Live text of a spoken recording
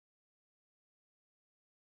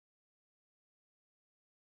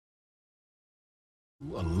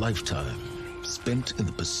A lifetime spent in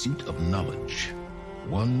the pursuit of knowledge,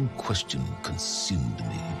 one question consumed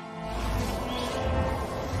me.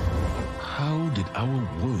 How did our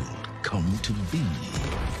world come to be?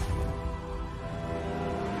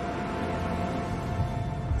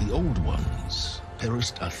 The old ones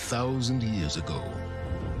perished 1,000 years ago,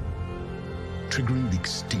 triggering the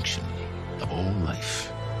extinction of all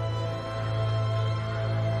life.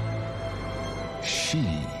 She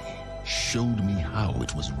showed me how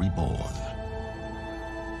it was reborn.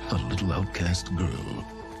 A little outcast girl,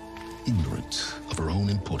 ignorant of her own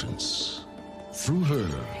importance. Through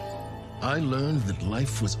her, I learned that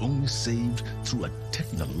life was only saved through a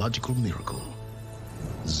technological miracle.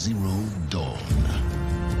 Zero Dawn.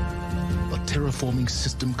 A terraforming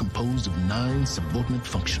system composed of 9 subordinate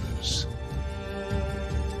functions,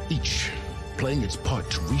 each playing its part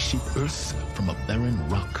to reshape Earth from a barren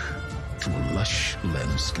rock to a lush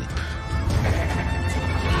landscape.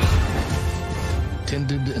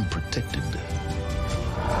 Tended and protected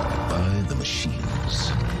by the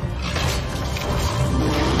machines.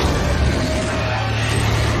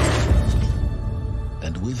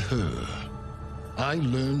 And with her, I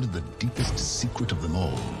learned the deepest secret of them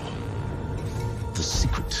all. The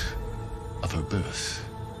secret of her birth.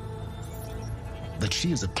 That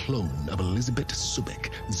she is a clone of Elizabeth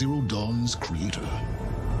Subek, Zero Dawn's creator.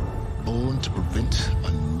 Born to prevent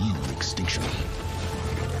a new extinction.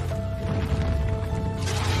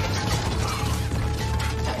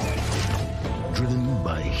 Driven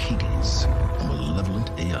by Hades, a malevolent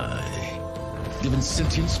AI. Given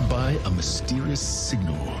sentience by a mysterious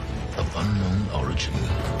signal of unknown origin.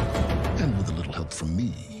 And with a little help from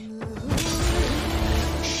me,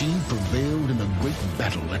 she prevailed in a great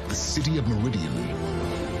battle at the city of Meridian,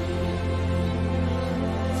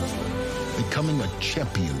 becoming a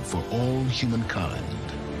champion for all humankind.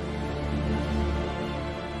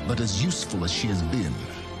 But as useful as she has been,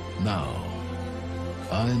 now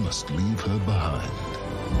I must leave her behind.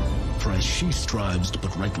 For as she strives to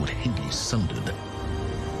put right what Hades sundered,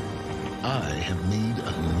 I have made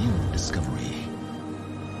a new discovery.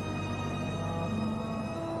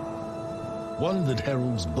 One that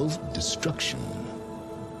heralds both destruction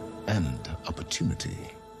and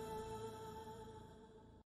opportunity.